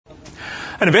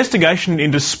An investigation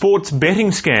into sports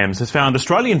betting scams has found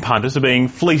Australian punters are being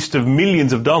fleeced of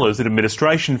millions of dollars in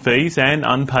administration fees and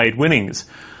unpaid winnings.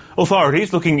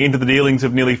 Authorities looking into the dealings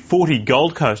of nearly 40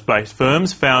 Gold Coast-based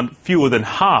firms found fewer than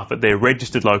half at their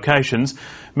registered locations.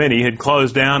 Many had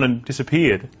closed down and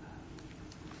disappeared.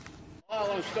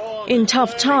 In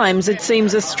tough times, it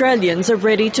seems Australians are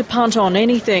ready to punt on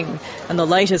anything. And the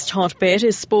latest hot bet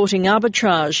is sporting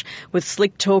arbitrage, with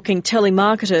slick-talking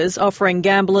telemarketers offering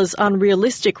gamblers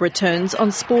unrealistic returns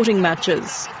on sporting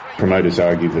matches. Promoters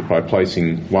argue that by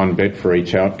placing one bet for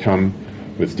each outcome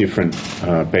with different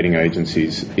betting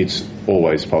agencies, it's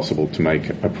always possible to make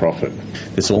a profit.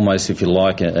 It's almost, if you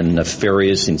like, a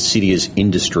nefarious, insidious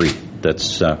industry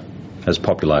that's has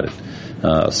populated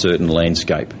a certain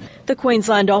landscape. The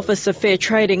Queensland Office of Fair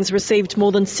Trading's received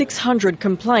more than 600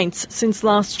 complaints since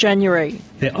last January.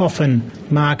 They're often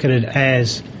marketed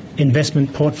as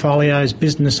investment portfolios,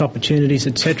 business opportunities,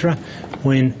 etc.,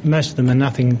 when most of them are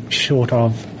nothing short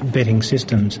of betting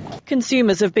systems.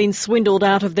 Consumers have been swindled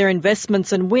out of their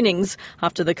investments and winnings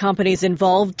after the companies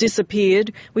involved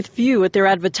disappeared, with few at their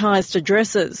advertised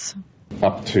addresses.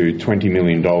 Up to $20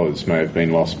 million may have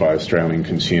been lost by Australian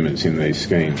consumers in these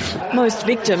schemes. Most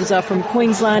victims are from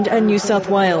Queensland and New South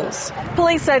Wales.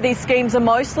 Police say these schemes are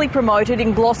mostly promoted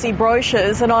in glossy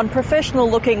brochures and on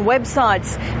professional-looking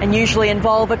websites, and usually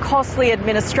involve a costly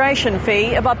administration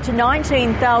fee of up to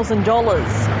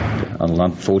 $19,000.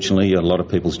 Unfortunately, a lot of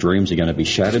people's dreams are going to be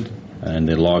shattered and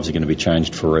their lives are going to be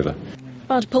changed forever.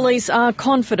 But police are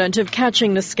confident of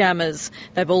catching the scammers.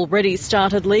 They've already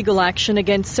started legal action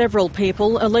against several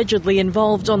people allegedly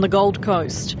involved on the Gold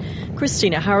Coast.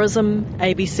 Christina Harrison,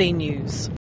 ABC News.